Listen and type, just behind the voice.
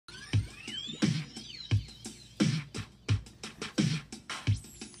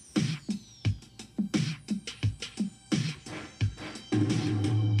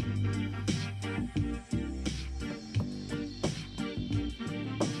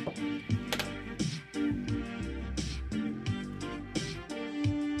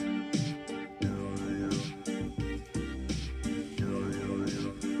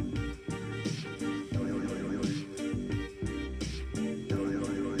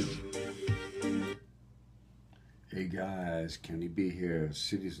guys, Kenny B here,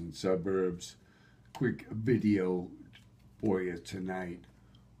 cities and suburbs. Quick video for you tonight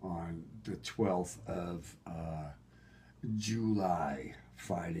on the 12th of July,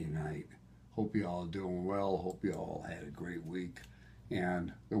 Friday night. Hope you all doing well. Hope you all had a great week.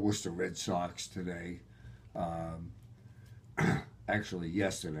 And the Worcester Red Sox today, actually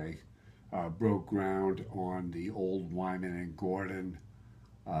yesterday, broke ground on the old Wyman and Gordon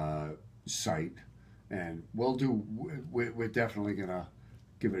site. And we're definitely going to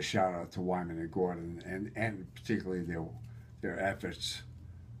give a shout out to Wyman and Gordon and particularly their efforts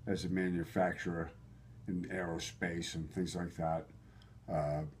as a manufacturer in aerospace and things like that,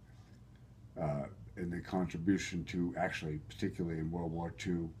 and their contribution to actually, particularly in World War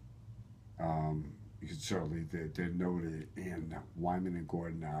II. You can certainly, they're noted in, Wyman and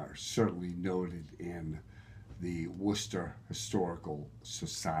Gordon are certainly noted in the Worcester Historical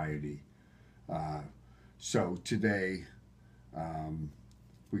Society. So today,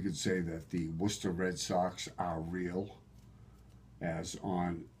 we could say that the Worcester Red Sox are real, as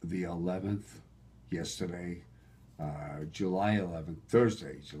on the 11th, yesterday, July 11th,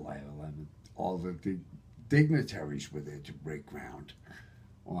 Thursday, July 11th, all the dignitaries were there to break ground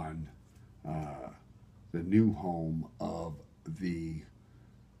on the new home of the,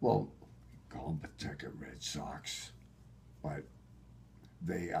 well, call them Pawtucket Red Sox, but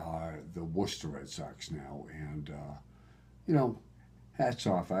they are the Worcester Red Sox now. And, hats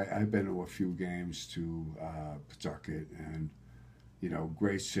off. I've been to a few games to Pawtucket, and,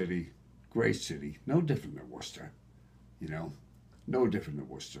 great city, no different than Worcester, no different than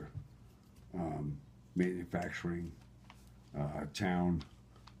Worcester. Manufacturing town,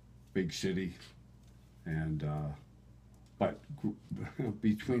 big city, and but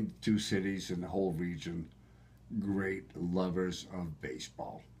between the two cities and the whole region, great lovers of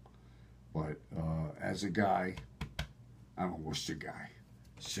baseball. But as a guy, I'm a Worcester guy.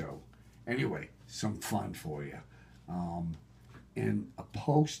 So anyway, some fun for you. In a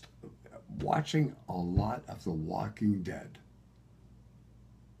post, watching a lot of The Walking Dead.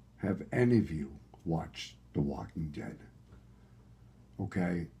 Have any of you watched The Walking Dead?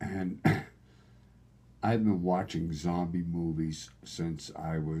 Okay, and I've been watching zombie movies since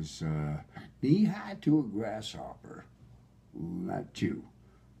I was knee-high to a grasshopper. Not too.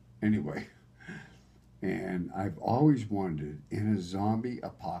 Anyway, and I've always wondered, in a zombie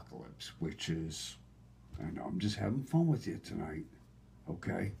apocalypse, which is, I know I'm just having fun with you tonight,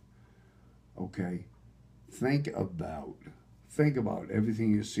 okay? Okay, think about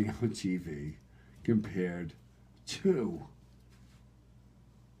everything you see on TV compared to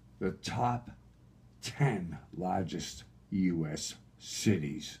the top 10 largest U.S.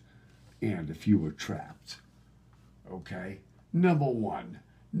 cities, and if you were trapped, okay? Number one,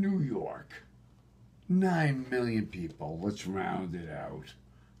 New York, 9 million people, let's round it out,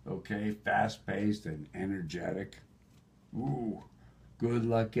 okay? Fast-paced and energetic. Ooh, good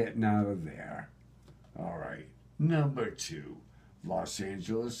luck getting out of there. All right, number two, Los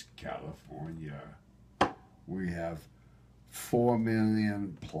Angeles, California. We have 4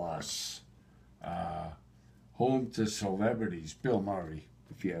 million plus. Home to celebrities. Bill Murray,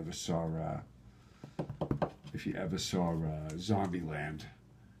 if you ever saw Zombieland,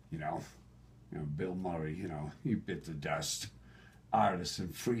 Bill Murray, he bit the dust. Artists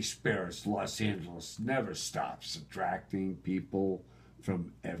and free spirits. Los Angeles never stops attracting people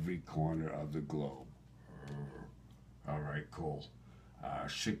from every corner of the globe. All right, cool.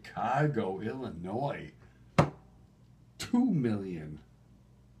 Chicago, Illinois,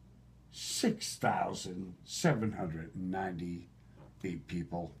 2,006,798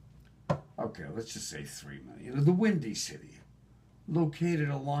 people. Okay, let's just say 3 million. The Windy City, located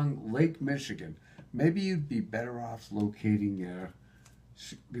along Lake Michigan. Maybe you'd be better off locating there.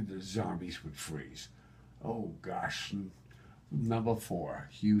 The zombies would freeze. Oh gosh. Number 4,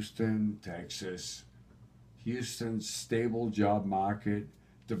 Houston, Texas. Houston's stable job market,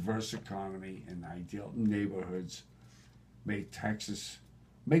 diverse economy, and ideal neighborhoods make the Texas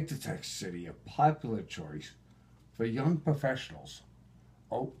city a popular choice for young professionals.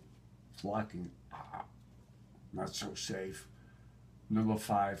 Oh, flocking. Not so safe. Number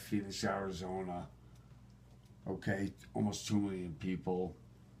 5, Phoenix, Arizona. Okay, almost 2 million people,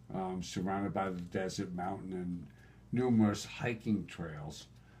 surrounded by the desert, mountain, and numerous hiking trails.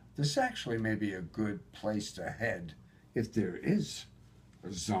 This actually may be a good place to head if there is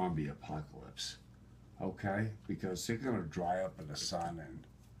a zombie apocalypse, okay? Because they're going to dry up in the sun and,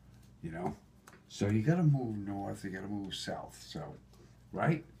 so you got to move north, you got to move south, so,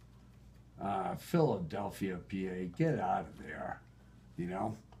 right? Philadelphia, PA, get out of there,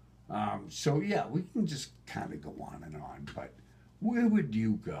 So yeah, we can just kind of go on and on. But where would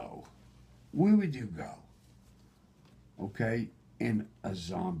you go? Where would you go? Okay, in a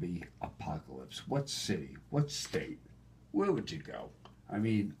zombie apocalypse, what city? What state? Where would you go? I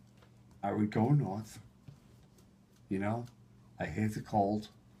mean, I would go north. You know, I hate the cold,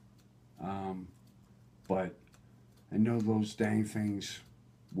 um, but I know those dang things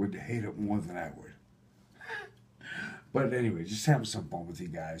would hate it more than I would. But anyway, just having some fun with you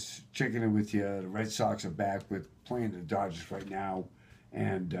guys. Checking in with you. The Red Sox are back with playing the Dodgers right now,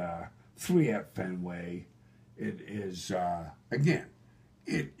 and 3 at Fenway. It is again.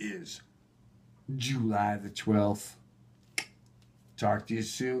 It is July the 12th. Talk to you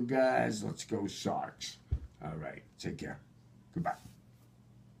soon, guys. Let's go Sox. All right. Take care. Goodbye.